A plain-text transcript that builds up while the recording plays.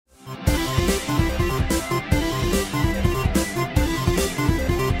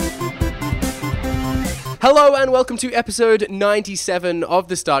Hello and welcome to episode 97 of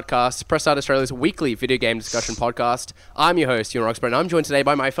the Startcast, Press Start Australia's weekly video game discussion podcast. I'm your host, Ewan, and I'm joined today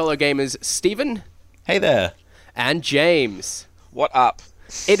by my fellow gamers, Stephen. Hey there. And James. What up?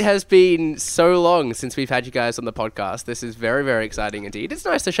 It has been so long since we've had you guys on the podcast. This is very, very exciting indeed. It's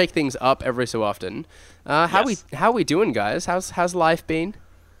nice to shake things up every so often. How are we doing, guys? How's life been?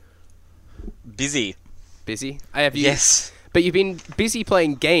 Busy. Busy? Yes. But you've been busy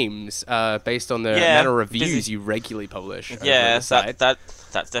playing games based on the amount of reviews busy. you regularly publish. Yeah,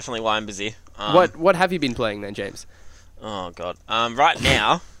 that's definitely why I'm busy. What have you been playing then, James? Oh god. Right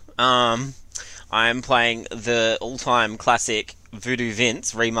now, I'm playing the all-time classic Voodoo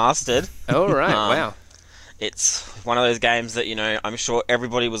Vince remastered. Oh right, wow. It's one of those games that I'm sure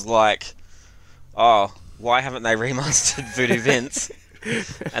everybody was like, "Oh, why haven't they remastered Voodoo Vince?"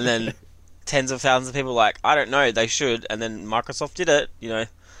 And then tens of thousands of people were like, I don't know, they should, and then Microsoft did it,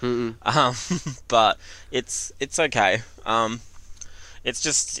 but it's okay. It's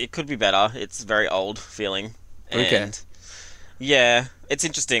just, it could be better. It's very old feeling, and yeah, it's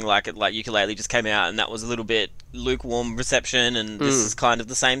interesting. Like Ukulele just came out, and that was a little bit lukewarm reception, and this is kind of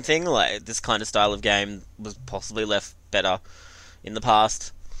the same thing. Like this kind of style of game was possibly left better in the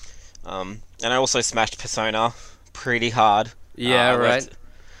past. And I also smashed Persona pretty hard. Yeah, right.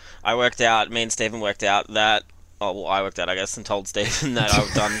 Me and Stephen worked out that, I worked out, I guess, and told Stephen that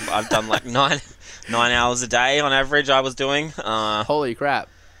I've done like nine hours a day on average I was doing. Holy crap.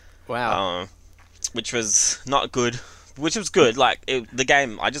 Wow. Which was not good. Which was good, the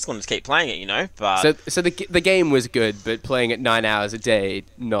game, I just wanted to keep playing it, but... So the game was good, but playing it 9 hours a day,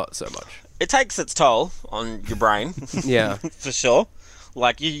 not so much. It takes its toll on your brain. Yeah. For sure.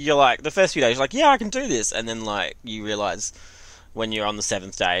 Like, you're like, the first few days, you're like, yeah, I can do this, and then, you realise when you're on the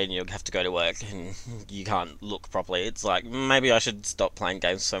 7th day and you have to go to work and you can't look properly, it's like, maybe I should stop playing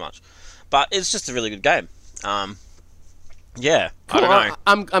games so much. But it's just a really good game. Yeah, cool. I don't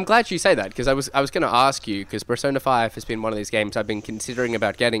know. I'm glad you say that, because I was going to ask you, because Persona 5 has been one of these games I've been considering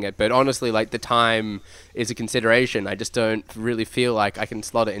about getting it, but honestly, the time is a consideration. I just don't really feel like I can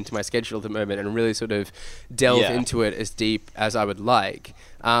slot it into my schedule at the moment and really sort of delve into it as deep as I would like.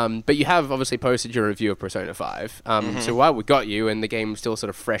 But you have obviously posted your review of Persona 5. So while we got you and the game's still sort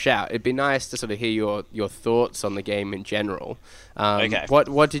of fresh out, it'd be nice to sort of hear your thoughts on the game in general. Okay.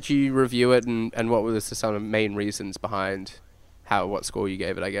 What did you review it, and what were the some of the main reasons behind what score you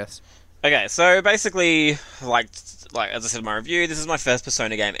gave it, I guess? Okay, so basically, like as I said in my review, this is my first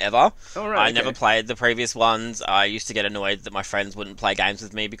Persona game ever. Oh, right, I never played the previous ones. I used to get annoyed that my friends wouldn't play games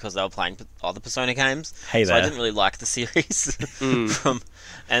with me because they were playing other Persona games. Hey there. So I didn't really like the series.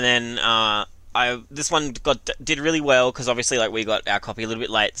 And then this one did really well because obviously we got our copy a little bit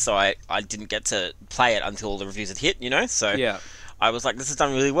late, so I didn't get to play it until all the reviews had hit, So yeah. I was like, this has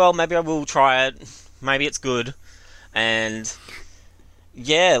done really well. Maybe I will try it. Maybe it's good. And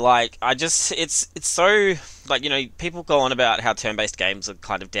yeah, it's so, people go on about how turn-based games are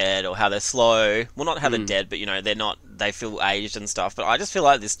kind of dead or how they're slow. Well, not how they're dead, but, they're not, they feel aged and stuff. But I just feel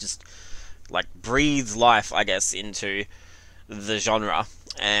like this just, breathes life, I guess, into the genre.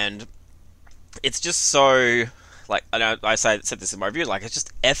 And it's just so, I know I said this in my review, it's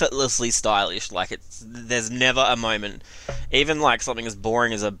just effortlessly stylish. There's never a moment, even, something as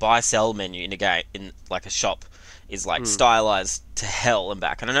boring as a buy-sell menu in a game, in, a shop, is stylized to hell and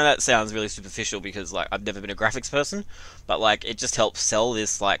back. And I know that sounds really superficial because I've never been a graphics person, but it just helps sell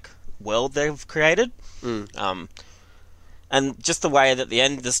this world they've created. And just the way that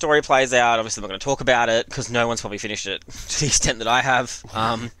the story plays out, obviously I'm not going to talk about it because no one's probably finished it to the extent that I have.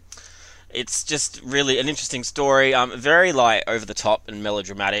 It's just really an interesting story, very over the top and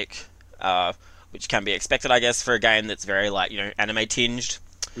melodramatic, which can be expected, I guess, for a game that's very anime tinged.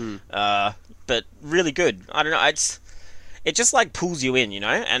 But really good. I don't know, it just pulls you in,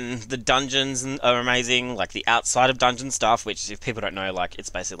 and the dungeons are amazing, the outside of dungeon stuff, which if people don't know, it's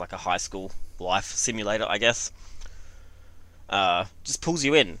basically a high school life simulator, I guess. Just pulls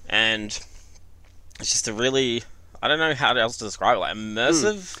you in, and it's just a really, I don't know how else to describe it,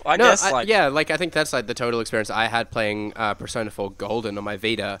 immersive, I guess. I think that's the total experience I had playing Persona 4 Golden on my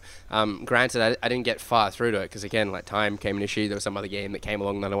Vita. Granted, I didn't get far through to it because, again, time came an issue. There was some other game that came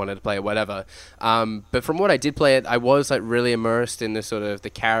along that I wanted to play or whatever. But from what I did play it, I was really immersed in the sort of the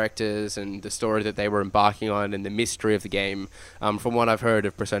characters and the story that they were embarking on and the mystery of the game. From what I've heard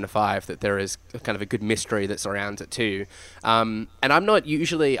of Persona 5, that there is kind of a good mystery that surrounds it too. And I'm not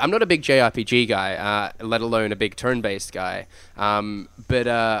a big JRPG guy, let alone a big turn turn-based guy. But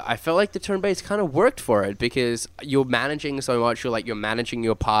I felt like the turn-based kind of worked for it because you're managing so much. You're managing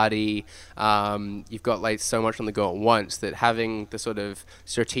your party. You've got like so much on the go at once that having the sort of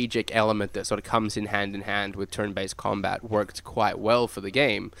strategic element that sort of comes in hand with turn-based combat worked quite well for the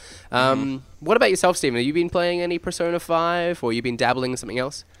game. What about yourself, Stephen? Have you been playing any Persona 5 or you been dabbling in something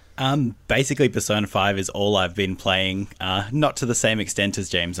else? Basically, Persona 5 is all I've been playing. Not to the same extent as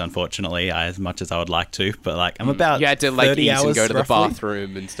James, unfortunately, as much as I would like to. But like, I'm about you had to like 30 eat hours and go to roughly. the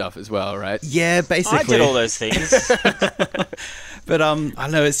bathroom and stuff as well, right? Yeah, basically. I did all those things. But I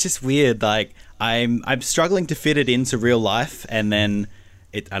don't know, it's just weird. Like, I'm struggling to fit it into real life, and then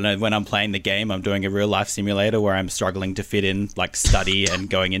I know when I'm playing the game, I'm doing a real life simulator where I'm struggling to fit in like study and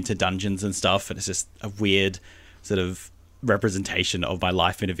going into dungeons and stuff, and it's just a weird sort of representation of my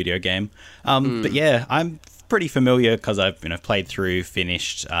life in a video game. But yeah, I'm pretty familiar because I've played through,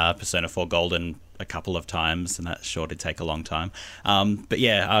 finished Persona 4 Golden a couple of times, and that sure did take a long time. But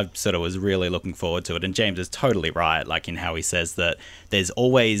yeah, I sort of was really looking forward to it. And James is totally right, like in how he says that it's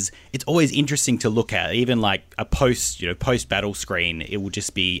always interesting to look at. Even like a post battle screen, it will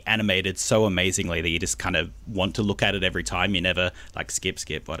just be animated so amazingly that you just kind of want to look at it every time. You never like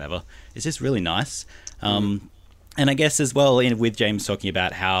skip whatever. It's just really nice. And I guess as well, with James talking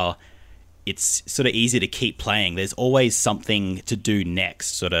about how it's sort of easy to keep playing, there's always something to do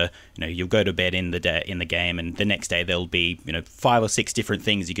next. Sort of, you'll go to bed in the game, and the next day there'll be 5 or 6 different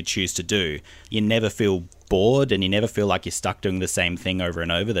things you could choose to do. You never feel bored, and you never feel like you're stuck doing the same thing over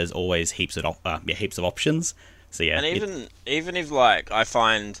and over. There's always heaps of options. So yeah, and even if like I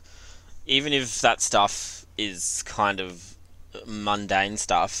find, even if that stuff is kind of mundane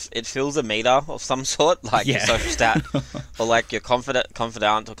stuff, it fills a meter of some sort, like your social stat or like your confidant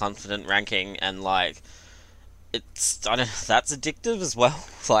or confident ranking, and like that's addictive as well.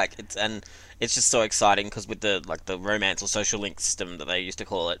 Like it's just so exciting because with the romance or social link system that they used to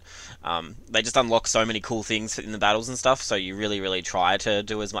call it, they just unlock so many cool things in the battles and stuff, so you really try to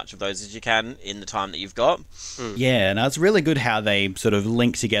do as much of those as you can in the time that you've got. Yeah, and it's really good how they sort of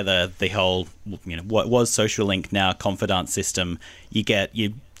link together the whole what was social link, now confidant system. You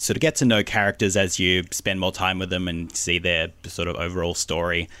sort of get to know characters as you spend more time with them and see their sort of overall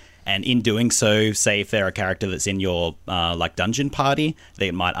story. And in doing so, say if they're a character that's in your like dungeon party, they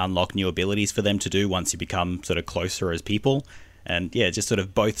might unlock new abilities for them to do once you become sort of closer as people. And yeah, just sort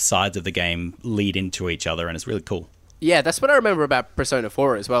of both sides of the game lead into each other, and it's really cool. Yeah, that's what I remember about Persona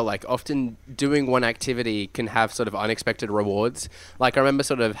 4 as well. Like, often doing one activity can have sort of unexpected rewards. Like, I remember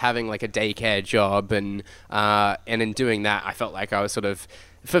sort of having like a daycare job, and in doing that, I felt like I was sort of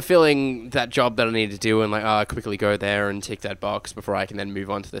fulfilling that job that I needed to do, and like, I quickly go there and tick that box before I can then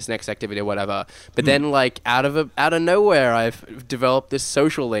move on to this next activity or whatever. But then, like, out of nowhere, I've developed this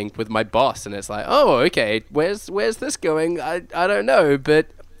social link with my boss, and it's like, oh, okay, where's this going? I don't know, but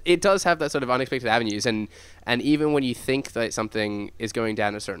it does have that sort of unexpected avenues, and even when you think that something is going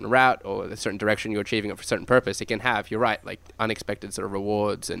down a certain route or a certain direction, you're achieving it for a certain purpose, it can have, you're right, like unexpected sort of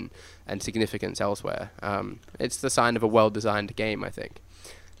rewards and significance elsewhere. It's the sign of a well-designed game, I think.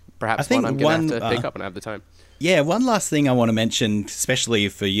 Perhaps one I'm going to have to pick up when I have the time. Yeah, one last thing I want to mention, especially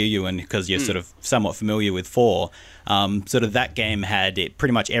for you, Ewan, because you're sort of somewhat familiar with 4, sort of that game had it,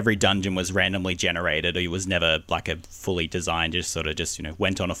 pretty much every dungeon was randomly generated. It was never like a fully designed, just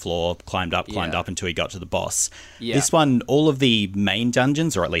went on a floor, climbed up until he got to the boss. Yeah. This one, all of the main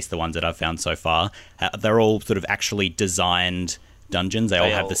dungeons, or at least the ones that I've found so far, they're all sort of actually designed dungeons. They all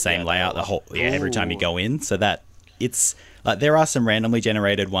have the same layout every time you go in, so that it's like there are some randomly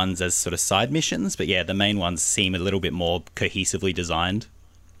generated ones as sort of side missions, but yeah, the main ones seem a little bit more cohesively designed.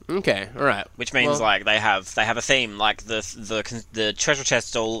 Okay, all right. Which means like they have a theme. Like the treasure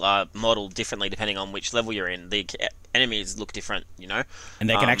chests all are modeled differently depending on which level you're in. The enemies look different, and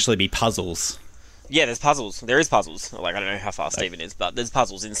they can actually be puzzles. Yeah, there's puzzles. There is puzzles. Like, I don't know how far Steven is, but there's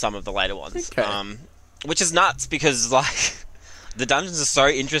puzzles in some of the later ones. Okay. Which is nuts because like the dungeons are so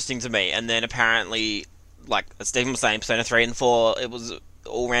interesting to me, and then apparently, like as Stephen was saying, Persona 3 and 4, it was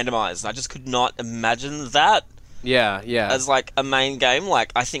all randomized. I just could not imagine that. Yeah. As like a main game.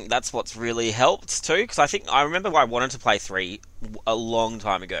 Like, I think that's what's really helped too, because I remember I wanted to play 3 a long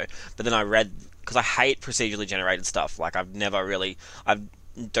time ago, but then I read, because I hate procedurally generated stuff. Like, I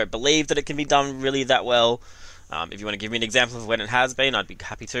don't believe that it can be done really that well. If you want to give me an example of when it has been, I'd be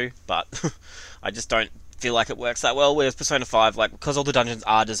happy to, but I just don't feel like it works that well. Whereas Persona 5, like, because all the dungeons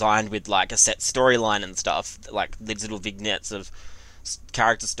are designed with like a set storyline and stuff, like these little vignettes of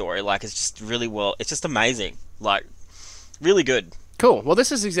character story, like, it's just really well, it's just amazing, like really good. Cool. Well,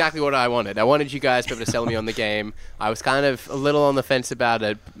 this is exactly what I wanted. I wanted you guys to be able to sell me on the game. I was kind of a little on the fence about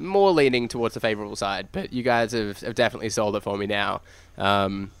it, more leaning towards the favourable side, but you guys have definitely sold it for me now.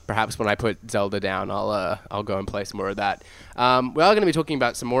 Perhaps when I put Zelda down, I'll go and play some more of that. We are going to be talking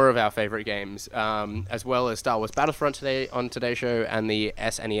about some more of our favourite games, as well as Star Wars Battlefront today on today's show, and the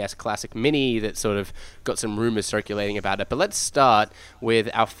SNES Classic Mini that sort of got some rumours circulating about it. But let's start with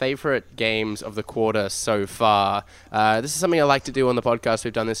our favourite games of the quarter so far. This is something I like to do on the podcast.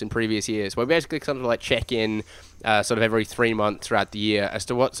 We've done this in previous years, where we basically sort of like check in sort of every 3 months throughout the year as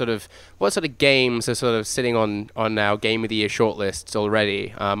to what sort of games are sort of sitting on our Game of the Year shortlists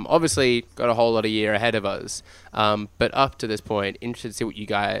already. Obviously, got a whole lot of year ahead of us, but up to this point, interested to see what you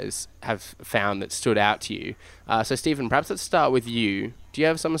guys have found that stood out to you. So, Stephen, perhaps let's start with you. Do you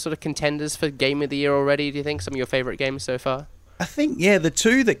have some sort of contenders for Game of the Year already, do you think? Some of your favourite games so far? I think, yeah, the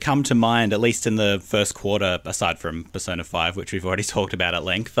two that come to mind, at least in the first quarter, aside from Persona 5, which we've already talked about at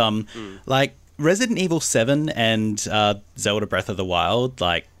length, like Resident Evil 7 and Zelda Breath of the Wild.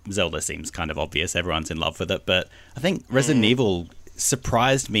 Like, Zelda seems kind of obvious, everyone's in love with it, but I think Resident Evil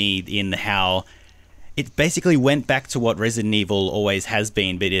surprised me in how it basically went back to what Resident Evil always has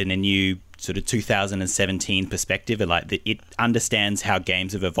been, but in a new sort of 2017 perspective, and like it understands how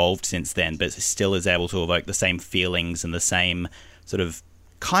games have evolved since then, but still is able to evoke the same feelings and the same sort of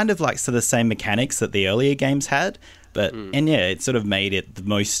the same mechanics that the earlier games had. But and yeah, it sort of made it the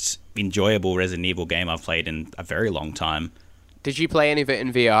most enjoyable Resident Evil game I've played in a very long time. Did you play any of it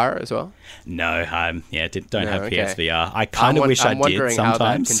in VR as well? No, don't have PSVR. I kind of wish I did sometimes. I'm wondering how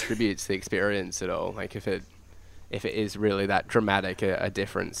that contributes to the experience at all. Like if it is really that dramatic a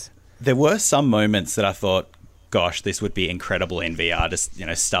difference. There were some moments that I thought, gosh, this would be incredible in VR. Just,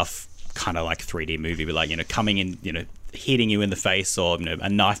 stuff kind of like 3D movie, but like, coming in, hitting you in the face, or, a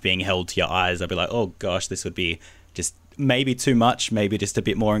knife being held to your eyes. I'd be like, oh gosh, this would be just maybe too much, maybe just a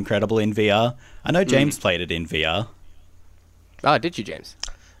bit more incredible in VR. I know James played it in VR. Oh, did you, James?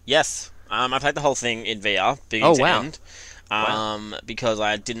 Yes. I played the whole thing in VR, beginning to end. Because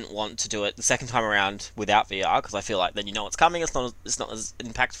I didn't want to do it the second time around without VR, because I feel like then what's coming. It's not as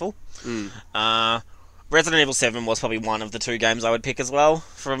impactful. Resident Evil 7 was probably one of the two games I would pick as well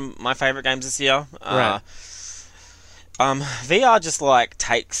from my favourite games this year. VR just like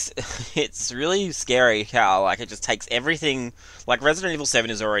takes it's really scary how like it just takes everything. Like Resident Evil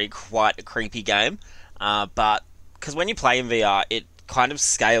 7 is already quite a creepy game, but because when you play in VR, it kind of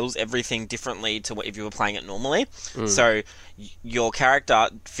scales everything differently to what if you were playing it normally. So your character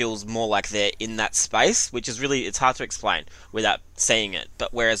feels more like they're in that space, which is really, it's hard to explain without seeing it.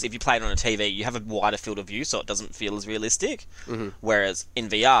 But whereas if you play it on a TV, you have a wider field of view, so it doesn't feel as realistic. Whereas in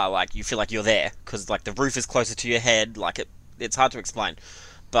VR, like you feel like you're there because like the roof is closer to your head. Like it's hard to explain,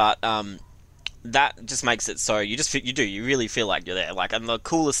 but that just makes it so you really feel like you're there. Like, and the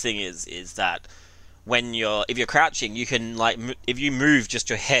coolest thing is that if you're crouching, you can like if you move just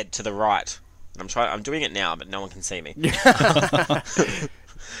your head to the right. I'm doing it now, but no one can see me.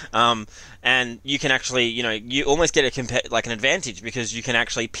 And you can actually, you almost get an advantage because you can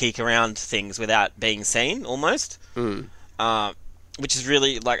actually peek around things without being seen, almost. Which is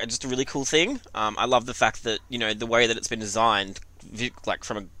really just a really cool thing. I love the fact that the way that it's been designed, like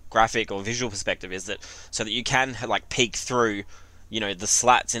from a graphic or visual perspective, is that so that you can like peek through the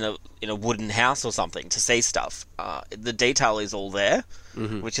slats in a wooden house or something to see stuff. The detail is all there,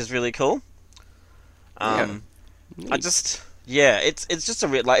 which is really cool. It's just a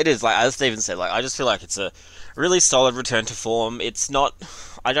real, like, it is, like, as Steven said, like, I just feel like it's a really solid return to form. It's not,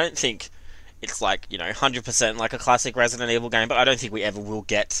 I don't think it's like, 100% like a classic Resident Evil game, but I don't think we ever will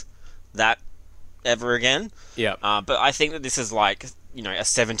get that ever again. Yeah. But I think that this is like, a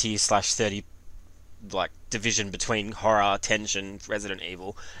 70/30 like division between horror, tension, Resident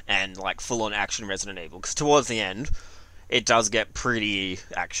Evil, and like full-on action Resident Evil. Because towards the end, it does get pretty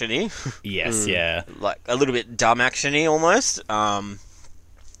actiony. Yes, yeah. Like a little bit dumb actiony almost,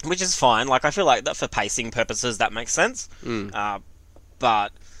 which is fine. Like I feel like that for pacing purposes that makes sense.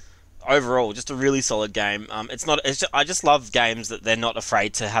 But overall, just a really solid game. I just love games that they're not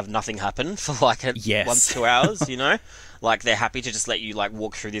afraid to have nothing happen for like 1-2 hours. Like they're happy to just let you like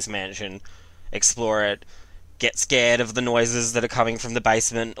walk through this mansion, explore it, get scared of the noises that are coming from the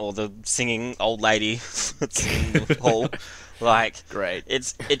basement or the singing old lady that's in the hall. Like, great.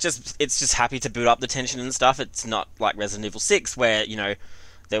 It's just happy to build up the tension and stuff. It's not like Resident Evil 6 where,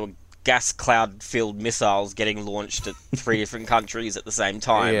 there were gas cloud filled missiles getting launched at 3 different countries at the same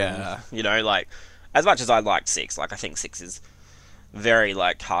time. Yeah. And, like, as much as I liked 6, like I think 6 is very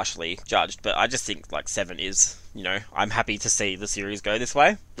like harshly judged, but I just think like 7 is, I'm happy to see the series go this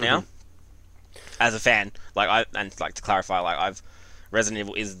way now. As a fan, to clarify, like Resident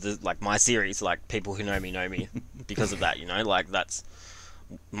Evil is the like my series. Like people who know me because of that. You know, like that's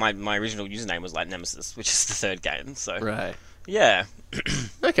my original username was like Nemesis, which is the third game. So Right. yeah.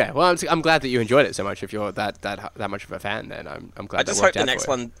 Okay. Well, I'm glad that you enjoyed it so much. If you're that much of a fan, then I'm glad. I just that hope worked the out next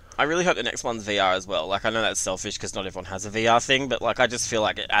for you. one. I really hope the next one's VR as well. Like I know that's selfish because not everyone has a VR thing, but like I just feel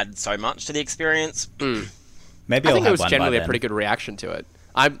like it adds so much to the experience. Maybe I I'll think it have was one generally by a then. pretty good reaction to it.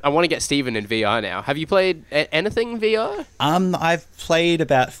 I want to get Steven in VR now. Have you played anything VR? I've played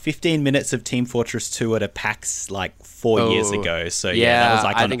about 15 minutes of Team Fortress 2 at a PAX like 4 years ago. So yeah, that was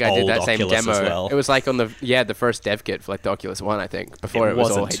like I on think old I did that same Oculus demo. as well. It was like on the first dev kit for like the Oculus One, I think. Before it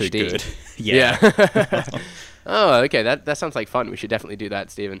was all wasn't too HD. good. Yeah. Oh, okay. That sounds like fun. We should definitely do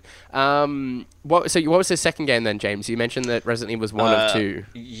that, Steven. What was the second game then, James? You mentioned that Resident Evil was one of two.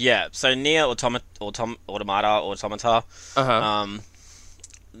 Yeah. So Nier Automata.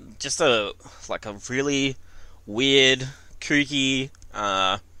 Just a really weird, kooky,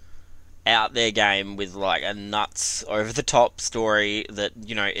 out there game with like a nuts over the top story that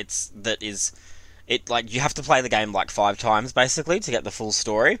you have to play the game like 5 times basically to get the full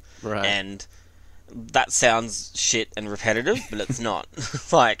story. Right. And that sounds shit and repetitive, but it's not.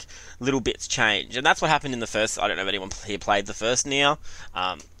 Like little bits change, and that's what happened in the first. I don't know if anyone here played the first Nier.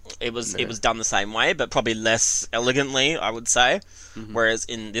 It was done the same way, but probably less elegantly, I would say. Mm-hmm. Whereas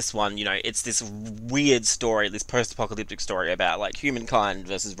in this one, it's this weird story, this post-apocalyptic story about like humankind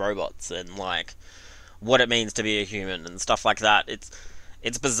versus robots, and like what it means to be a human and stuff like that. It's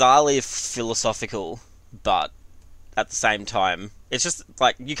bizarrely philosophical, but at the same time, it's just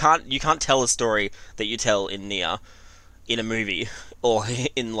like you can't tell a story that you tell in Nier in a movie or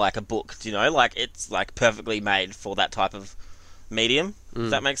in like a book. Like it's like perfectly made for that type of medium.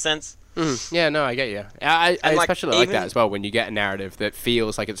 Does that make sense? Yeah, no, I get you. I like, especially like that as well when you get a narrative that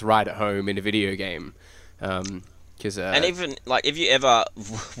feels like it's right at home in a video game. And even like if you ever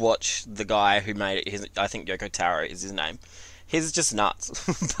watch the guy who made it, I think Yoko Taro is his name. He's just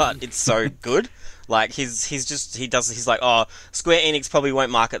nuts, but it's so good. Like he's like, oh, Square Enix probably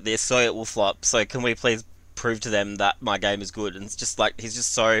won't market this, so it will flop. So can we please prove to them that my game is good? And it's just like he's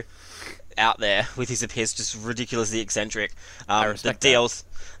just so out there with his appearance, just ridiculously eccentric.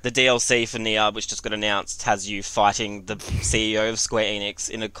 The DLC for Nier, which just got announced, has you fighting the CEO of Square Enix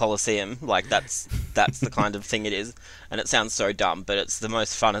in a coliseum. Like that's the kind of thing it is, and it sounds so dumb, but it's one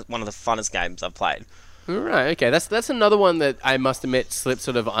of the funnest games I've played. Right, okay. That's another one that I must admit slipped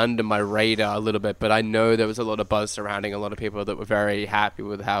sort of under my radar a little bit, but I know there was a lot of buzz surrounding a lot of people that were very happy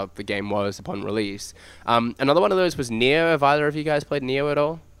with how the game was upon release. Another one of those was Neo. Have either of you guys played Neo at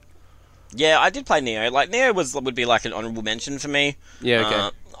all? Yeah, I did play Neo. Like Neo would be like an honorable mention for me. Yeah, okay.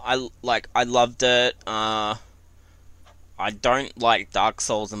 I loved it. I don't like Dark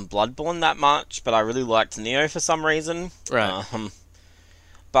Souls and Bloodborne that much, but I really liked Neo for some reason. Right.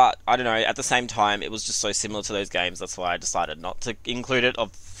 But I don't know. At the same time, it was just so similar to those games. That's why I decided not to include it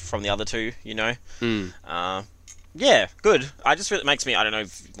from the other two. Yeah, good. I just feel it makes me. I don't know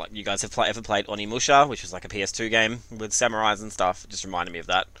if like you guys have ever played Onimusha, which was like a PS2 game with samurais and stuff. It just reminded me of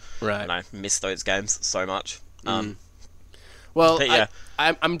that. Right. And I miss those games so much. Well, yeah.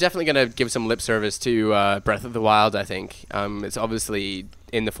 I'm definitely going to give some lip service to Breath of the Wild, I think. It's obviously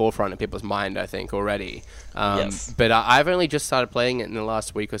in the forefront of people's mind, I think, already. Yes. But I've only just started playing it in the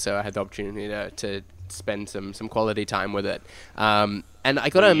last week or so. I had the opportunity to spend some quality time with it. And I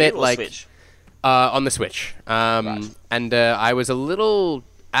got to admit, like... Switch? On the Switch. Right. And I was a little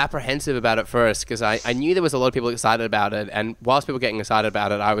apprehensive about it first because I knew there was a lot of people excited about it, and whilst people were getting excited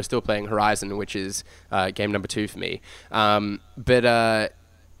about it, I was still playing Horizon, which is game number 2 for me. But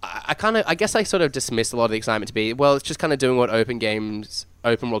I guess I sort of dismissed a lot of the excitement to be, well, it's just kind of doing what open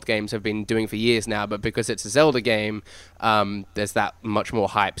world games have been doing for years now, but because it's a Zelda game, there's that much more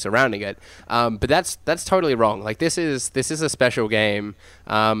hype surrounding it. But that's totally wrong. Like this is a special game.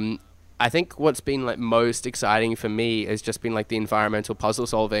 I think what's been like most exciting for me has just been like the environmental puzzle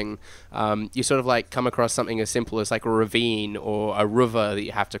solving. You sort of like come across something as simple as like a ravine or a river that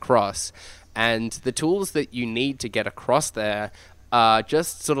you have to cross, and the tools that you need to get across there are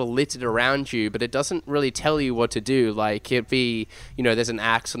just sort of littered around you, but it doesn't really tell you what to do. Like it'd be, there's an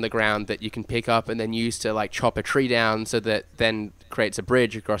axe on the ground that you can pick up and then use to like chop a tree down so that then creates a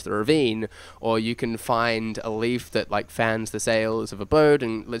bridge across the ravine, or you can find a leaf that like fans the sails of a boat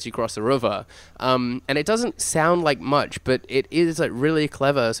and lets you cross the river. And it doesn't sound like much, but it is like really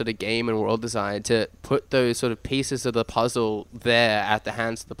clever sort of game and world design to put those sort of pieces of the puzzle there at the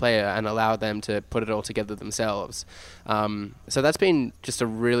hands of the player and allow them to put it all together themselves. So that's been just a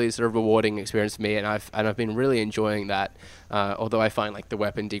really sort of rewarding experience for me, and I've been really enjoying that. Although I find like the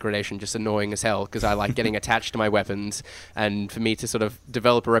weapon degradation just annoying as hell, because I like getting attached to my weapons, and for me to sort of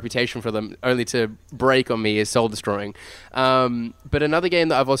develop a reputation for them only to break on me is soul destroying. But another game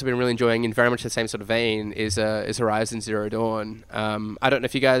that I've also been really enjoying in very much the same sort of vein is Horizon Zero Dawn. I don't know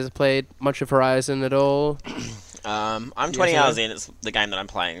if you guys have played much of Horizon at all. I'm 20 hours in. It's the game that I'm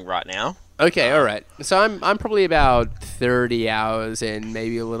playing right now. Okay, all right. So I'm probably about 30 hours in,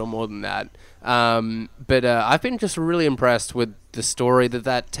 maybe a little more than that. But I've been just really impressed with the story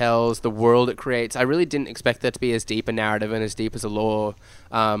that tells, the world it creates. I really didn't expect there to be as deep a narrative and as deep as a lore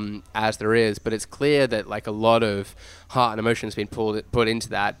as there is, but it's clear that like a lot of heart and emotion has been put into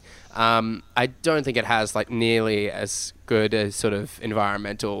that. I don't think it has like nearly as good as sort of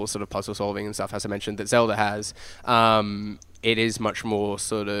environmental sort of puzzle solving and stuff, as I mentioned, that Zelda has. It is much more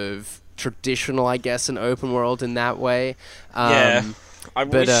sort of traditional, I guess, an open world in that way. I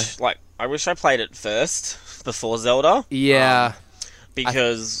wish I played it first before Zelda. Yeah.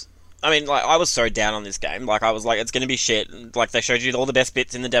 Because I mean, like, I was so down on this game. Like, I was like, it's going to be shit. Like, they showed you all the best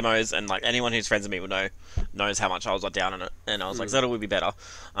bits in the demos, and like anyone who's friends with me would knows how much I was down on it. And I was like, Zelda would be better.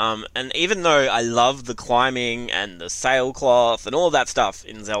 And even though I love the climbing and the sailcloth and all that stuff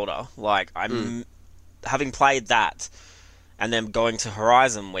in Zelda, like I'm having played that, and then going to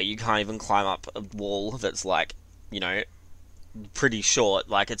Horizon where you can't even climb up a wall that's like, you know, pretty short.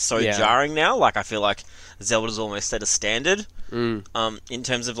 Like, it's so jarring now. Like, I feel like Zelda's almost set a standard in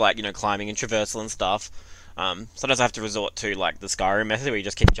terms of, like, you know, climbing and traversal and stuff. Sometimes I have to resort to like the Skyrim method where you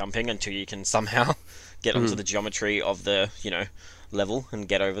just keep jumping until you can somehow get onto the geometry of the, you know, level and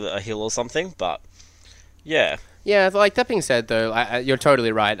get over a hill or something. But yeah. Yeah, like, that being said, though, you're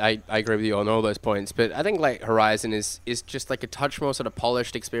totally right. I agree with you on all those points. But I think, like, Horizon is just, like, a touch more sort of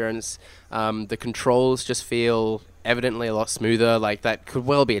polished experience. The controls just feel evidently a lot smoother. Like, that could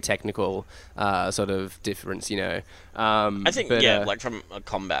well be a technical sort of difference, you know. I think, like, from a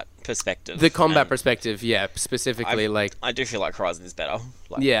combat perspective. The combat perspective, yeah, specifically, I do feel like Horizon is better.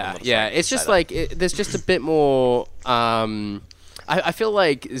 Like, yeah. It's just, like, there's just a bit more... I feel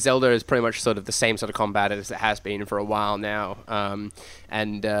like Zelda is pretty much sort of the same sort of combat as it has been for a while now,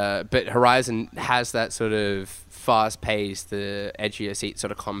 but Horizon has that sort of fast-paced, the edgier seat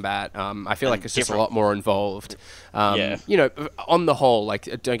sort of combat. I feel like it's just a lot more involved. You know, on the whole,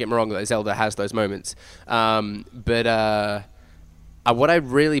 like, don't get me wrong, like, Zelda has those moments, but what I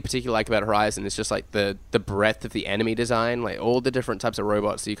really particularly like about Horizon is just like the breadth of the enemy design. Like, all the different types of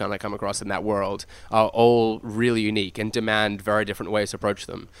robots that you kind of come across in that world are all really unique and demand very different ways to approach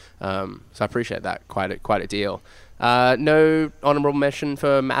them. So I appreciate that quite a deal. No honorable mention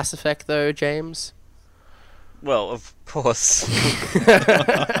for Mass Effect though, James? Well, of course.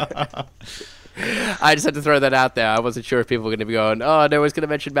 I just had to throw that out there. I wasn't sure if people were going to be going, oh, no one's going to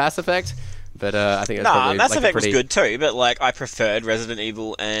mention Mass Effect. But I think that's probably Mass like Effect was good too, but like I preferred Resident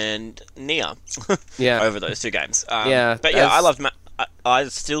Evil and Nier over those two games. But yeah, I loved. I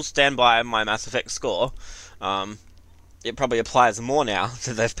still stand by my Mass Effect score. It probably applies more now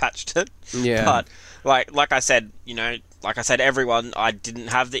that they've patched it. Yeah. But like I said, you know, I didn't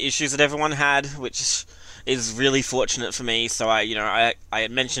have the issues that everyone had, which is really fortunate for me. So I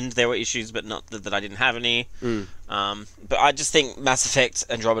had mentioned there were issues, but not that I didn't have any. But I just think Mass Effect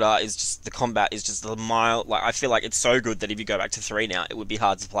Andromeda is just, the combat is just a mile. Like, I feel like it's so good that if you go back to 3 now, it would be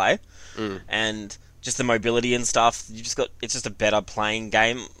hard to play. And just the mobility and stuff, it's just a better playing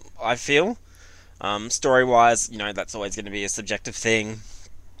game, I feel. Story wise, you know, that's always going to be a subjective thing.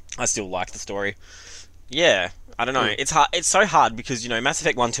 I still like the story. Yeah. I don't know. It's hard. It's so hard because, you know, Mass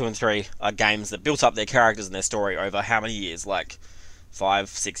Effect 1, 2, and 3 are games that built up their characters and their story over how many years? Like 5,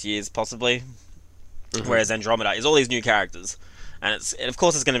 6 years, possibly. Whereas Andromeda is all these new characters, and of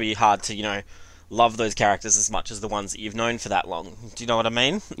course it's going to be hard to, you know, love those characters as much as the ones that you've known for that long. Do you know what I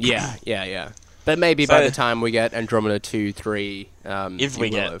mean? Yeah. But maybe by the time we get Andromeda 2, 3, if we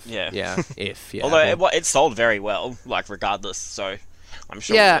get, Although it sold very well, like, regardless. So. I'm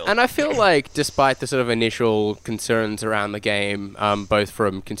sure. Yeah, and I feel like despite the sort of initial concerns around the game, both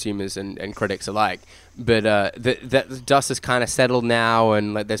from consumers and critics alike, but the dust has kind of settled now,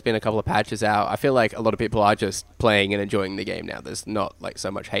 and like there's been a couple of patches out. I feel like a lot of people are just playing and enjoying the game now. There's not like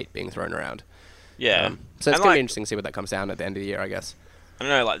so much hate being thrown around. Yeah. So it's going to be interesting to see what that comes down at the end of the year, I guess. I don't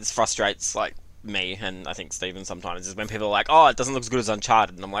know, like, this frustrates like me, and I think Steven sometimes, is when people are like, oh, it doesn't look as good as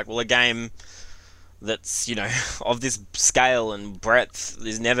Uncharted, and I'm like, well, a game that's, you know, of this scale and breadth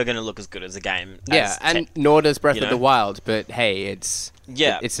is never going to look as good as a game. And nor does Breath of the Wild, but hey, it's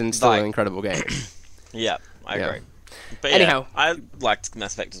still an incredible game. Yeah, I agree. But Anyhow, I liked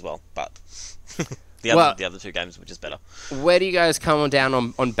Mass Effect as well, but the other two games were just better. where do you guys come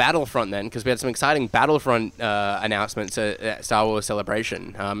down on Battlefront then? Because we had some exciting Battlefront announcements at Star Wars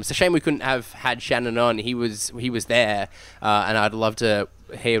Celebration. It's a shame we couldn't have had Shannon on. He was there, and I'd love to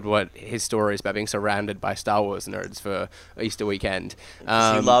hear what his story is about being surrounded by Star Wars nerds for Easter weekend. He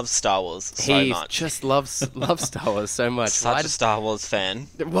loves Star Wars so much. He just loves Star Wars so much. Such a Star Wars fan.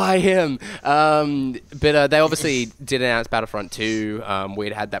 Why him? But they obviously did announce Battlefront 2.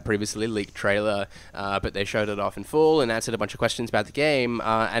 We'd had that previously leaked trailer, but they showed it off in full and answered a bunch of questions about the game,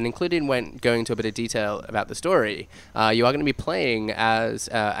 and including going into a bit of detail about the story. You are going to be playing as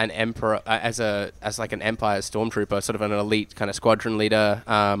an emperor, as like an Empire stormtrooper, sort of an elite kind of squadron leader.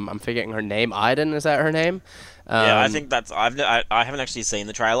 I'm forgetting her name. Iden, is that her name? Yeah, I think that's. I haven't actually seen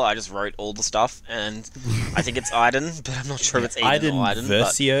the trailer. I just wrote all the stuff, and I think it's Iden, but I'm not sure if it's Eden or Iden.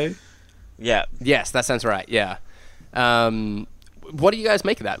 Versio? Yeah. Yes, that sounds right. Yeah. What do you guys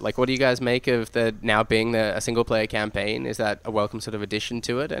make of that? Like, what do you guys make of the now being a single-player campaign? Is that a welcome sort of addition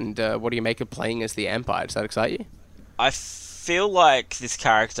to it? And what do you make of playing as the Empire? Does that excite you? I feel like this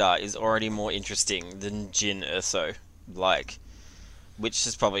character is already more interesting than Jyn Erso. Which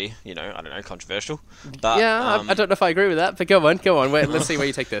is probably, I don't know, controversial. But yeah, I don't know if I agree with that, but go on. Wait, let's see where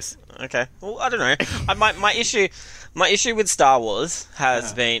you take this. Okay. Well, I don't know. My issue with Star Wars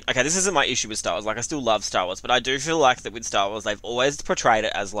has been... Okay, this isn't my issue with Star Wars. Like, I still love Star Wars, but I do feel like that with Star Wars, they've always portrayed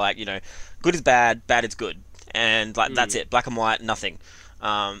it as, like, good is bad, bad is good. And, like, that's it. Black and white, nothing.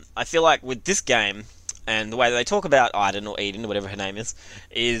 I feel like with this game, and the way they talk about Iden, or Eden, or whatever her name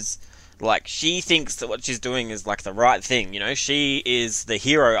is... Like, she thinks that what she's doing is, like, the right thing, She is the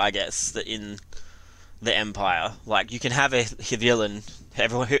hero, I guess, in the Empire. Like, you can have a villain,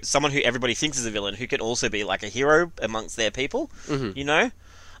 someone who everybody thinks is a villain, who can also be, like, a hero amongst their people, I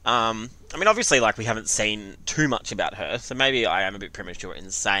mean, obviously, like, we haven't seen too much about her, so maybe I am a bit premature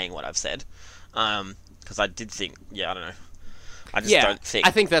in saying what I've said. Because I did think, I don't know. I just don't think.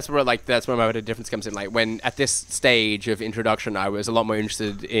 I think that's where my difference comes in. Like, when at this stage of introduction, I was a lot more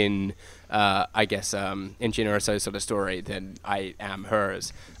interested in, in Jyn Erso's sort of story than I am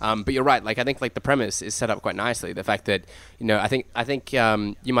hers. But you're right. Like, I think like the premise is set up quite nicely. The fact that I think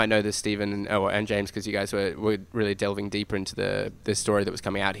you might know this, Stephen and James, because you guys were really delving deeper into the story that was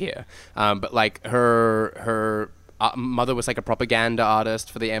coming out here. But like her mother was like a propaganda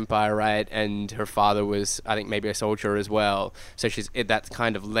artist for the Empire, right? And her father was, I think, maybe a soldier as well. So that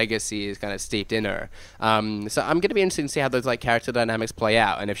kind of legacy is kind of steeped in her. So I'm going to be interested to see how those like character dynamics play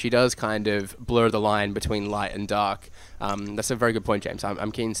out, and if she does kind of blur the line between light and dark. That's a very good point, James.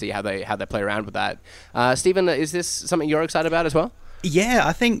 I'm keen to see how they play around with that. Stephen, is this something you're excited about as well? Yeah,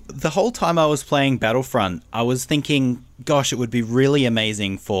 I think the whole time I was playing Battlefront, I was thinking, gosh, it would be really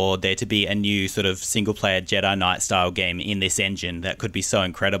amazing for there to be a new sort of single-player Jedi Knight style game in this engine that could be so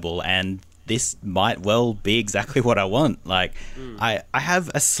incredible, and this might well be exactly what I want. Like, I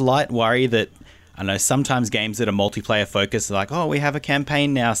have a slight worry that, I know, sometimes games that are multiplayer focused are like, oh, we have a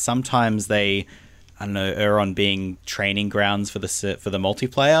campaign now. Sometimes they... I don't know, err on being training grounds for the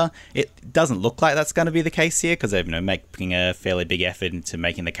multiplayer. It doesn't look like that's going to be the case here because they're making a fairly big effort into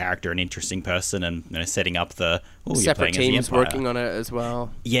making the character an interesting person and setting up the separate teams working on it as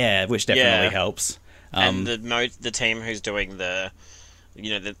well. Yeah, which definitely helps. And the team who's doing like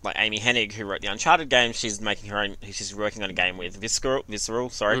Amy Hennig, who wrote the Uncharted game, she's making her own. She's working on a game with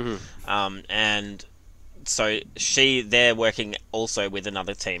Visceral, sorry, and. So they're working also with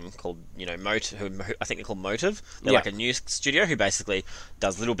another team called, Motive, who I think they're called Motive. They're like a new studio who basically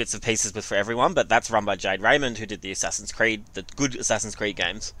does little bits of pieces for everyone, but that's run by Jade Raymond, who did the good Assassin's Creed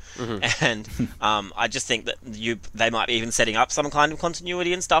games. And I just think that they might be even setting up some kind of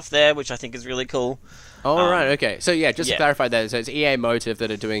continuity and stuff there, which I think is really cool. Oh, right, okay. So, just to clarify that, so it's EA Motive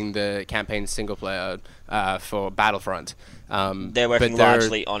that are doing the campaign single player for Battlefront. They're working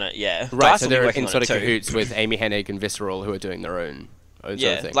largely on it, yeah. Right, so they're in sort of cahoots with Amy Hennig and Visceral, who are doing their own sort of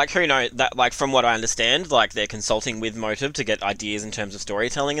thing. Like, who knows, that, like, from what I understand, like, they're consulting with Motive to get ideas in terms of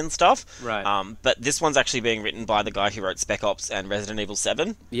storytelling and stuff. Right. But this one's actually being written by the guy who wrote Spec Ops and Resident Evil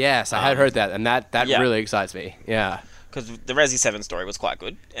 7. Yes, I had heard that, and that really excites me, yeah. Because the Resi 7 story was quite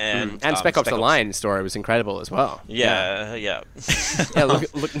good. And Spec Ops The Line story was incredible as well. Yeah. Yeah, look.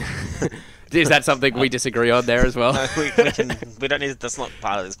 Is that something we disagree on there as well? No, we don't need... That's not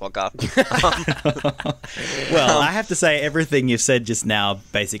part of this podcast. Well, I have to say, everything you've said just now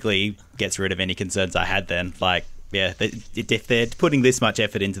basically gets rid of any concerns I had then. Like, yeah, if they're putting this much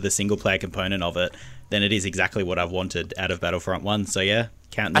effort into the single player component of it, then it is exactly what I've wanted out of Battlefront 1. So yeah,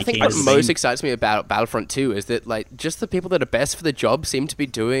 count me I think king. what most excites me about Battlefront 2 is that like just the people that are best for the job seem to be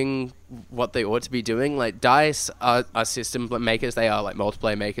doing what they ought to be doing. Like DICE are system makers, they are like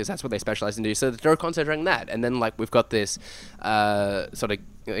multiplayer makers. That's what they specialize in. So they're concentrating that, and then like we've got this sort of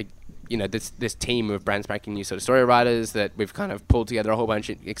like, you know, this team of brand spanking new sort of story writers that we've kind of pulled together a whole bunch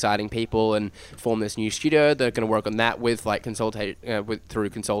of exciting people and formed this new studio. They're going to work on that with like through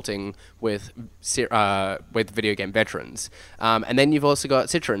consulting with video game veterans. And then you've also got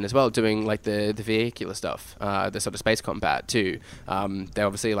Citron as well doing like the vehicular stuff, the sort of space combat too. They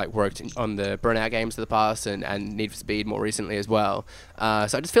obviously like worked on the Burnout games of the past and Need for Speed more recently as well. So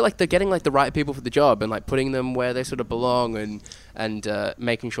I just feel like they're getting like the right people for the job and like putting them where they sort of belong and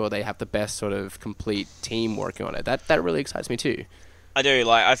making sure they have the best sort of complete team working on it. That really excites me too. I do.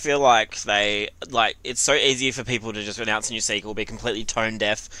 Like, I feel like it's so easy for people to just announce a new sequel, be completely tone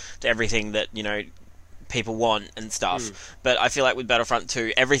deaf to everything that, you know, people want and stuff. But I feel like with Battlefront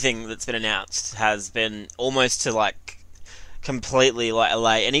 2, everything that's been announced has been almost to like completely like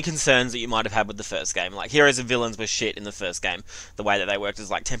allay any concerns that you might have had with the first game. Like, heroes and villains were shit in the first game. The way that they worked as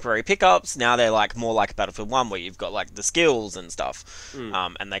like temporary pickups. Now they're like more like Battlefield 1, where you've got like the skills and stuff,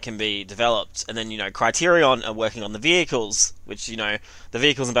 and they can be developed. And then, you know, Criterion are working on the vehicles, which, you know, the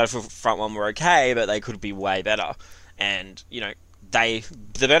vehicles in Battlefront 1 were okay, but they could be way better. And, you know, the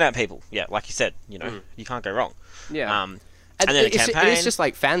Burnout people, yeah, like you said, you know, you can't go wrong. Yeah. And then it's just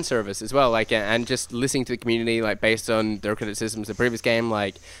like fan service as well, like, and just listening to the community, like based on their criticisms of the previous game,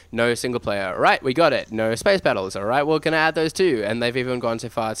 like no single player, right? We got it. No space battles, all right? We're gonna add those too, and they've even gone so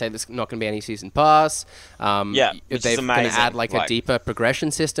far as to say there's not gonna be any season pass. Yeah, which they're is amazing. Gonna add like a deeper progression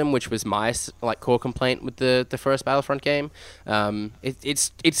system, which was my like core complaint with the first Battlefront game.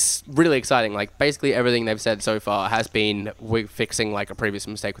 It's really exciting. Like basically everything they've said so far has been we're fixing like a previous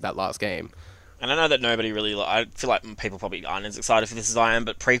mistake with that last game. And I know that nobody really... I feel like people probably aren't as excited for this as I am,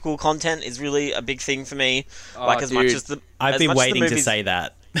 but prequel content is really a big thing for me. Much as I've been waiting to say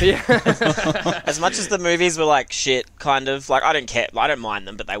that. As much as the movies were like shit, kind of, like, I don't care. I don't mind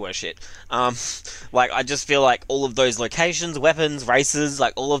them, but they were shit. Like, I just feel like all of those locations, weapons, races,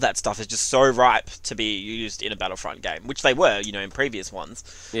 like, all of that stuff is just so ripe to be used in a Battlefront game, which they were, you know, in previous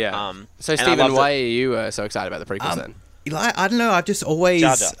ones. Yeah. So, Stephen, why are you so excited about the prequels then? Like, I don't know, I've just always...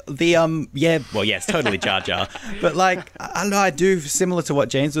 Jar Jar. Yes, totally Jar Jar. But, like, I don't know, I do, similar to what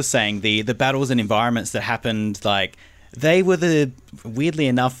James was saying, the battles and environments that happened, like, weirdly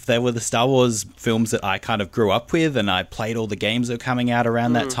enough, they were the Star Wars films that I kind of grew up with, and I played all the games that were coming out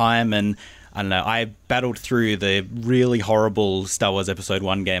around that time, and I don't know, I battled through the really horrible Star Wars Episode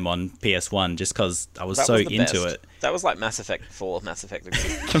 1 game on PS1 just because I was so into it. That was like Mass Effect 4, Mass Effect.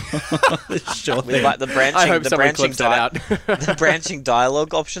 Sure With thing. like the branching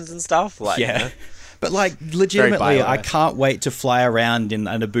dialogue options and stuff. Like, yeah. you know. But like legitimately, I can't wait to fly around in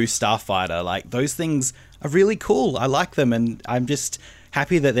a Naboo starfighter. Like those things are really cool. I like them, and I'm just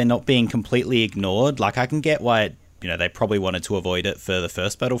happy that they're not being completely ignored. Like I can get why they probably wanted to avoid it for the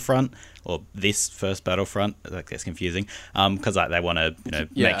first Battlefront or this first Battlefront. Like that's confusing. Because like they want to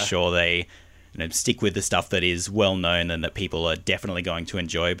make sure they stick with the stuff that is well known and that people are definitely going to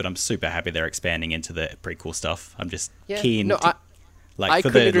enjoy. But I'm super happy they're expanding into the prequel stuff. I'm just keen. No, I for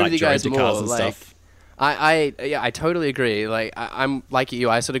couldn't the agree with you guys droid more. cars and Like, stuff. I totally agree. Like I'm like you.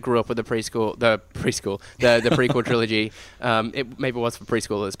 I sort of grew up with the prequel trilogy. It maybe was for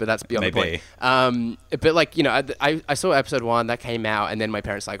preschoolers, but that's beyond the point. But like I saw Episode 1 that came out, and then my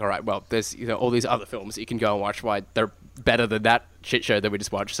parents like, all right, well, there's all these other films that you can go and watch. Why they're better than that shit show that we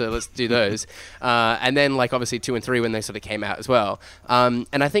just watched, so let's do those. And then like obviously 2 and 3 when they sort of came out as well. And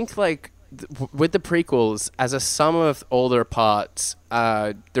I think like with the prequels, as a sum of all their parts,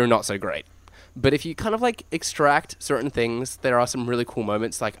 they're not so great. But if you kind of like extract certain things, there are some really cool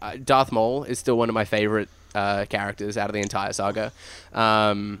moments. Like Darth Maul is still one of my favorite characters out of the entire saga.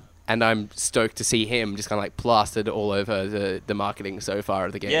 And I'm stoked to see him just kind of like plastered all over the marketing so far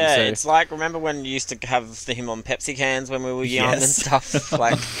of the game. Yeah, so, it's like, remember when you used to have him on Pepsi cans when we were young and stuff?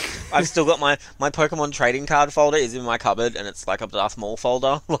 Like, I've still got my Pokemon trading card folder is in my cupboard, and it's like a Darth Maul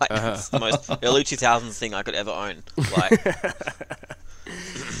folder. Like, it's the most early 2000s thing I could ever own. Like...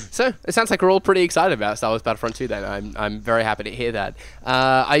 So, it sounds like we're all pretty excited about Star Wars Battlefront 2 then. I'm very happy to hear that.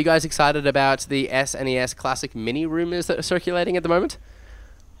 Are you guys excited about the SNES Classic Mini rumors that are circulating at the moment?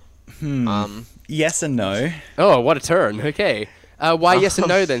 Yes and no. Oh, what a turn. Okay. Why yes and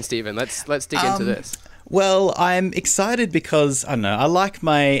no then, Stephen? Let's dig into this. Well, I'm excited because, I don't know, I like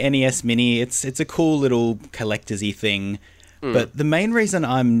my NES Mini. It's a cool little collector's-y thing. But the main reason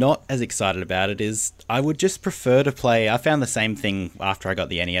I'm not as excited about it is I would just prefer to play... I found the same thing after I got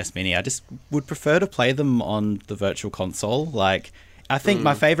the NES Mini. I just would prefer to play them on the Virtual Console. Like, I think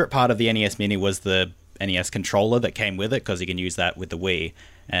my favourite part of the NES Mini was the NES controller that came with it, because you can use that with the Wii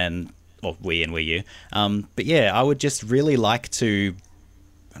and Wii U. But yeah, I would just really like to...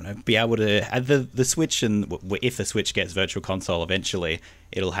 I don't know, be able to add the Switch, and if the Switch gets Virtual Console eventually,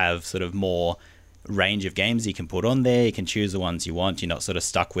 it'll have sort of more range of games you can put on there. You can choose the ones you want. You're not sort of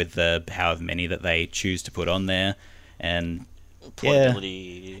stuck with the however many that they choose to put on there. And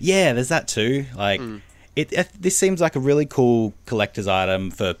portability. Yeah, there's that too. Like this seems like a really cool collector's item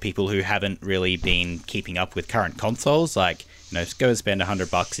for people who haven't really been keeping up with current consoles. Like, you know, just go and spend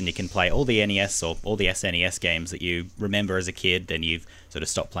 $100 and you can play all the NES or all the SNES games that you remember as a kid, and you've sort of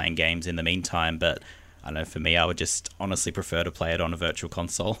stopped playing games in the meantime. But I don't know, for me, I would just honestly prefer to play it on a Virtual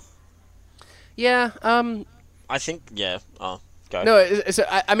Console. Yeah, I think, yeah. Oh, go. No, so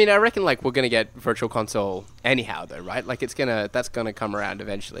I mean, I reckon like we're gonna get Virtual Console anyhow, though, right? Like that's gonna come around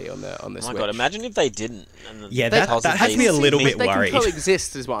eventually on the Oh my Switch. God! Imagine if they didn't. And Yeah, that has me a little bit they worried. can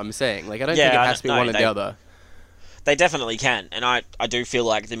coexist, is what I'm saying. Like, I don't Yeah, think it I has to be don't- one no, or the other. They definitely can, and I do feel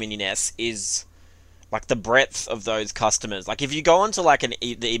like the Mini NES is like the breadth of those customers. Like, if you go onto like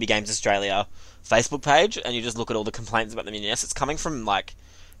the EB Games Australia Facebook page and you just look at all the complaints about the Mini NES, it's coming from like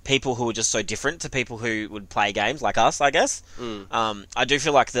people who are just so different to people who would play games like us, I guess. I do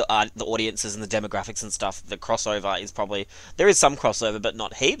feel like the audiences and the demographics and stuff, the crossover is probably... There is some crossover, but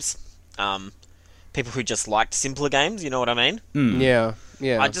not heaps. People who just liked simpler games, you know what I mean? Yeah.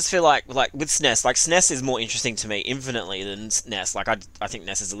 I just feel like with SNES, like SNES is more interesting to me infinitely than NES. Like, I think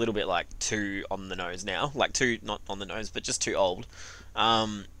NES is a little bit like too on the nose now. Like, too, not on the nose, but just too old.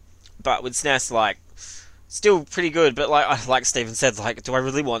 But with SNES, like... Still pretty good, but like Stephen said, like, do I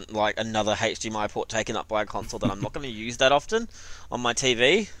really want like another HDMI port taken up by a console that I'm not going to use that often on my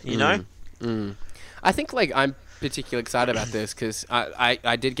TV? You know? I think like I'm particularly excited about this because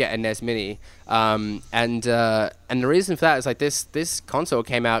I did get a NES Mini, and the reason for that is like this console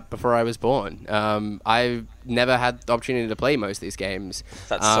came out before I was born. I've never had the opportunity to play most of these games.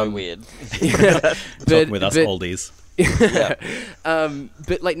 That's so weird. Talking with us oldies. Yeah.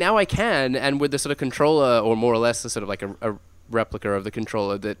 But like now I can, and with the sort of controller, or more or less the sort of like a replica of the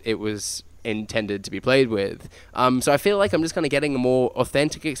controller that it was intended to be played with. So I feel like I'm just kind of getting a more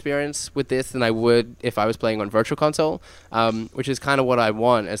authentic experience with this than I would if I was playing on Virtual Console, which is kind of what I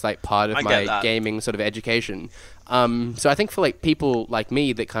want as like part of my gaming sort of education. So I think for like people like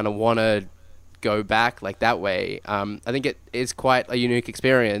me that kind of want to go back like that way, I think it is quite a unique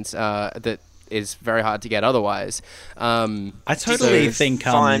experience that is very hard to get otherwise. I totally think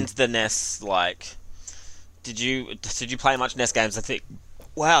find the NES like. Did you play much NES games? I think,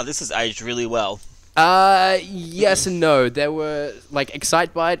 wow, this has aged really well. Yes and no. There were like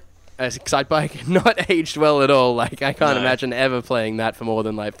Excitebike, not aged well at all. Like I can't imagine ever playing that for more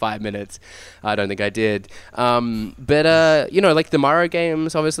than like 5 minutes. I don't think I did. But you know, like the Mario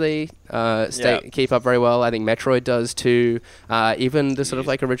games obviously keep up very well. I think Metroid does too. Even the sort of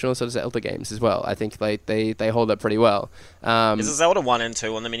like original sort of Zelda games as well. I think like they hold up pretty well. Is it Zelda 1 and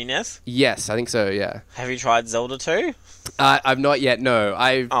 2 on the Mini NES? Yes, I think so, yeah. Have you tried Zelda 2? I've not yet, no.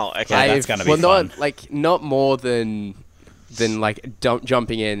 Okay. That's gonna be fun. Not more than like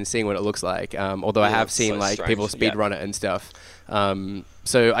jumping in, seeing what it looks like. Although I have seen like strange. people speedrun it and stuff.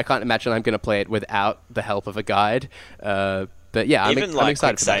 So I can't imagine I'm going to play it without the help of a guide. But yeah, I'm excited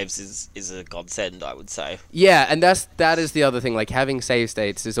quick for that. saves is a godsend, I would say. Yeah, and that is the other thing. Like having save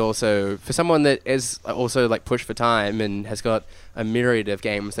states is also for someone that is also like pushed for time and has got a myriad of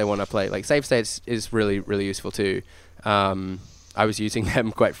games they want to play. Like save states is really, really useful too. I was using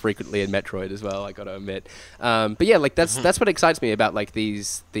them quite frequently in Metroid as well, I got to admit. But yeah, like that's what excites me about like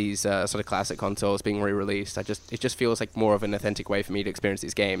these sort of classic consoles being re-released. It just feels like more of an authentic way for me to experience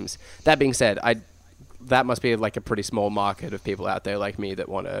these games. That being said, that must be like a pretty small market of people out there like me that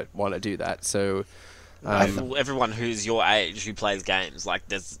want to do that. So everyone who's your age who plays games, like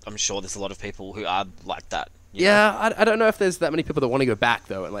I'm sure there's a lot of people who are like that. You Yeah, know? I don't know if there's that many people that want to go back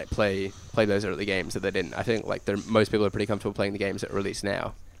though and like play those early games that they didn't. I think like most people are pretty comfortable playing the games that are released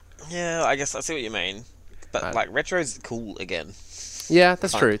now. Yeah, I guess I see what you mean. But like retro's cool again. Yeah,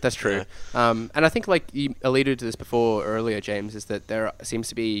 that's true. That's true. Yeah. And I think like you alluded to this earlier, James, is that there seems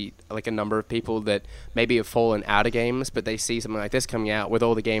to be like a number of people that maybe have fallen out of games, but they see something like this coming out with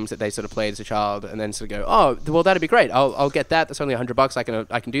all the games that they sort of played as a child, and then sort of go, oh, well, that'd be great. I'll get that. That's only $100.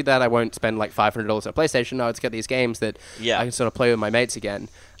 I can do that. I won't spend like $500 on a PlayStation. I'll just get these games that I can sort of play with my mates again.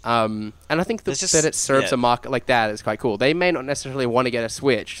 And I think that it serves a market like that is quite cool. They may not necessarily want to get a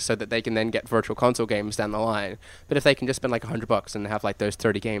Switch so that they can then get virtual console games down the line, but if they can just spend like $100 and have like those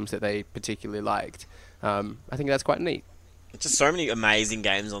 30 games that they particularly liked, I think that's quite neat. Just so many amazing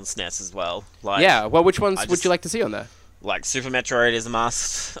games on SNES as well. Like, yeah, well, which ones would you like to see on there? Like Super Metroid is a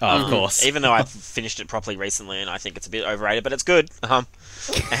must. Of course. Even though I've finished it properly recently and I think it's a bit overrated, but it's good.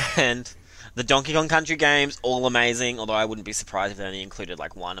 And the Donkey Kong Country games, all amazing, although I wouldn't be surprised if they only included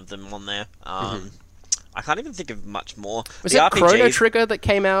like one of them on there. I can't even think of much more. Was it Chrono Trigger that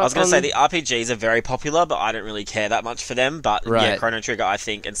came out? I was going to say the RPGs are very popular, but I don't really care that much for them. But yeah, Chrono Trigger, I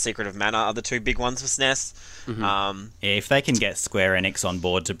think, and Secret of Mana are the two big ones for SNES. If they can get Square Enix on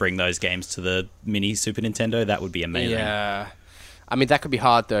board to bring those games to the mini Super Nintendo, that would be amazing. Yeah. I mean, that could be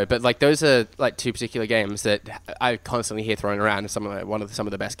hard though, but like those are like two particular games that I constantly hear thrown around as some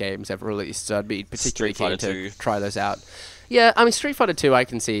of the best games ever released. So I'd be particularly keen to try those out. Yeah, I mean, Street Fighter 2 I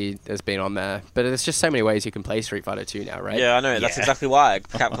can see has been on there, but there's just so many ways you can play Street Fighter 2 now, right? Yeah, I know. That's exactly why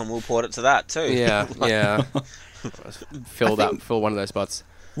Capcom will port it to that too. Yeah, yeah. Fill one of those spots.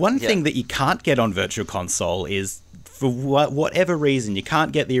 One thing that you can't get on Virtual Console is, for whatever reason, you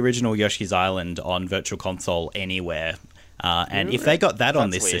can't get the original Yoshi's Island on Virtual Console anywhere. And if they got that on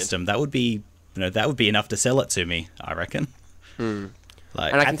this system, that would be enough to sell it to me, I reckon.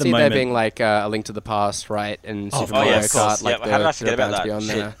 Like, and I can see there being like a Link to the Past, right? And Super Mario Kart, like how did I forget about that? On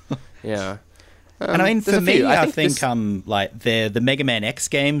there. Yeah. And I mean, for me, I think like the Mega Man X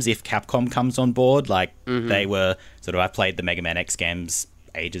games, if Capcom comes on board, like they were sort of, I played the Mega Man X games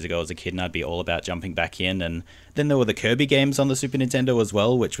ages ago as a kid, and I'd be all about jumping back in. And then there were the Kirby games on the Super Nintendo as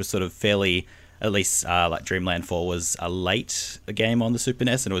well, which was sort of fairly, at least like Dreamland 4 was a late game on the Super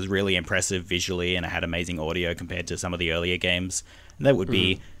NES, and it was really impressive visually, and it had amazing audio compared to some of the earlier games. And that would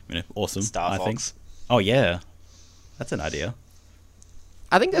be awesome, I think. Oh, yeah. That's an idea.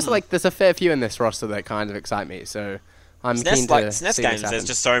 I think there's a fair few in this roster that kind of excite me, so I'm keen to SNES see games, there's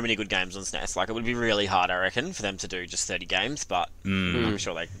just so many good games on SNES. Like, it would be really hard, I reckon, for them to do just 30 games, but I'm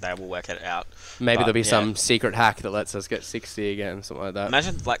sure they will work it out. Maybe there'll be some secret hack that lets us get 60 again, something like that.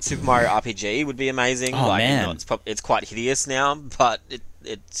 Imagine, like, Super Mario RPG would be amazing. Oh, like, man. You know, it's quite hideous now, but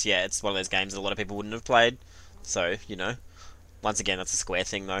it's one of those games that a lot of people wouldn't have played. So, you know, once again, that's a Square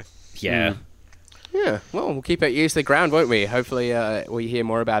thing, though. Yeah. Yeah, well, we'll keep our ears to the ground, won't we? Hopefully we hear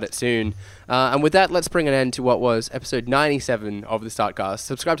more about it soon. And with that, let's bring an end to what was episode 97 of The Startcast.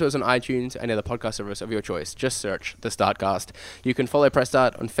 Subscribe to us on iTunes and other podcast service of your choice. Just search The Startcast. You can follow Press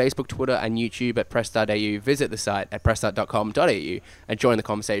Start on Facebook, Twitter, and YouTube at PressStartAU. Visit the site at pressstart.com.au and join the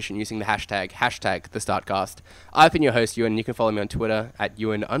conversation using the hashtag TheStartcast. I've been your host, Ewan, and you can follow me on Twitter at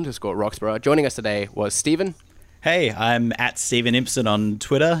Ewan_Roxburgh. Joining us today was Stephen. Hey, I'm at Stephen Impson on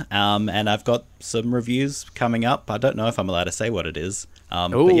Twitter, and I've got some reviews coming up. I don't know if I'm allowed to say what it is.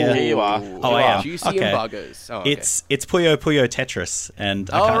 But yeah. Here you are. Oh, I am. Juicy embargoes. Oh, okay. It's Puyo Puyo Tetris, and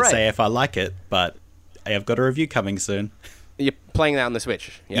I can't say if I like it, but I've got a review coming soon. You're playing that on the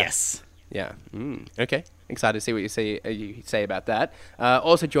Switch? Yeah. Yes. Yeah. Okay. Excited to see what you say about that.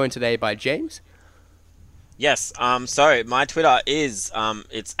 Also joined today by James. Yes, so my Twitter is,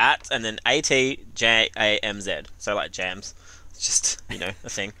 it's at, and then ATJAMZ, so like jams. It's just, you know, a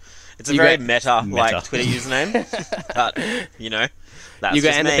thing. It's a very meta, like, Twitter username, but, you know, that's you got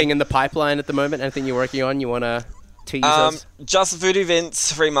just anything me. in the pipeline at the moment? Anything you're working on? You want to tease us? Just Voodoo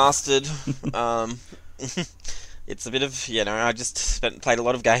Vince, remastered. It's a bit of, you know, I just played a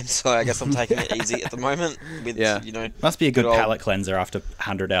lot of games, so I guess I'm taking it easy at the moment. With, you know, must be a good palate cleanser after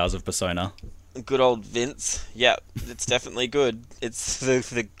 100 hours of Persona. Good old Vince. Yeah, it's definitely good. It's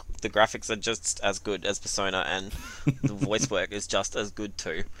the graphics are just as good as Persona, and the voice work is just as good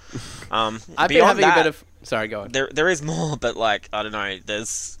too. I've been having a bit of... Sorry, go on. There is more, but like, I don't know.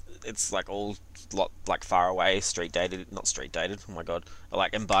 It's like all like far away, not street dated. Oh my god,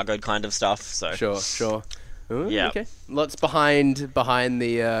 like embargoed kind of stuff. So sure. Ooh, yeah. Okay. Lots behind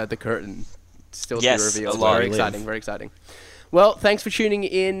the curtain. Still to be revealed. Very exciting. Well, thanks for tuning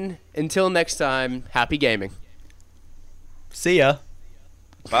in. Until next time, happy gaming. See ya.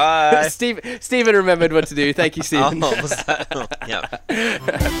 Bye. Stephen remembered what to do. Thank you, Stephen. Oh, was that?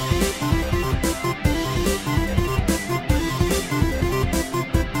 Yeah.